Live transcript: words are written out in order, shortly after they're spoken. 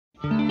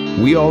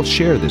We all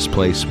share this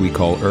place we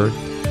call Earth.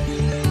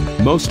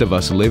 Most of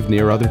us live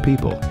near other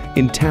people,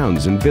 in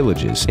towns and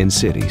villages and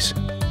cities.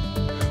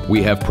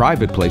 We have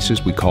private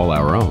places we call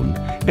our own,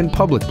 and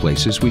public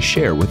places we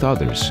share with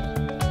others.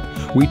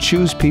 We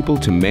choose people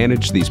to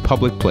manage these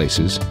public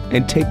places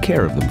and take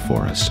care of them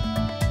for us.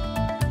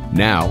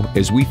 Now,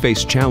 as we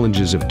face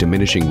challenges of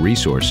diminishing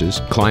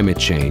resources, climate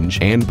change,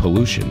 and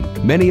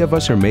pollution, many of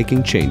us are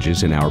making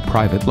changes in our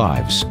private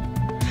lives.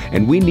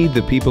 And we need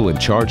the people in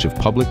charge of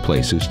public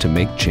places to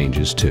make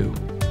changes too.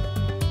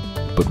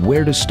 But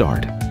where to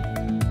start?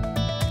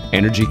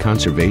 Energy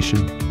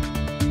conservation?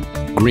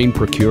 Green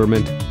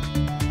procurement?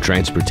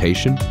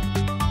 Transportation?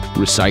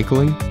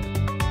 Recycling?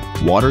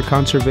 Water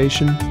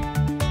conservation?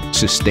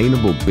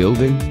 Sustainable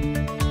building?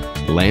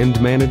 Land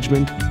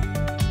management?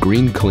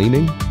 Green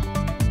cleaning?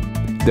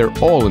 They're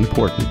all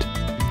important,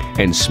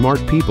 and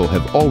smart people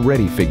have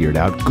already figured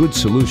out good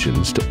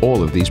solutions to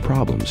all of these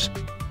problems.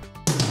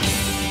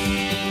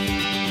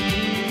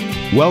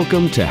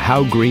 Welcome to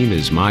How Green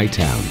is My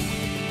Town.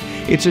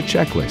 It's a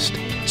checklist,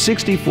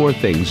 64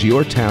 things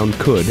your town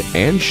could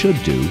and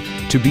should do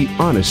to be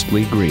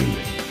honestly green.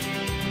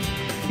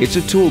 It's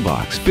a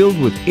toolbox filled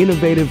with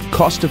innovative,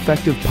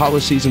 cost-effective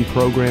policies and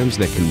programs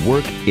that can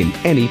work in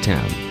any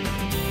town.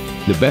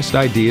 The best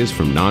ideas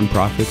from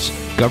nonprofits,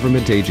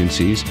 government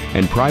agencies,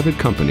 and private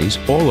companies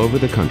all over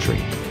the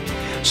country.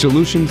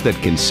 Solutions that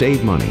can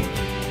save money,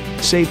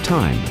 save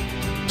time,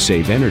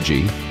 save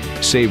energy,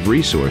 save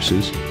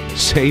resources,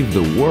 save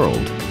the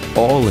world,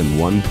 all in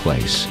one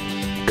place.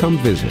 Come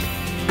visit,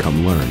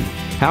 come learn.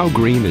 How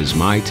Green is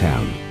My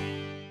Town?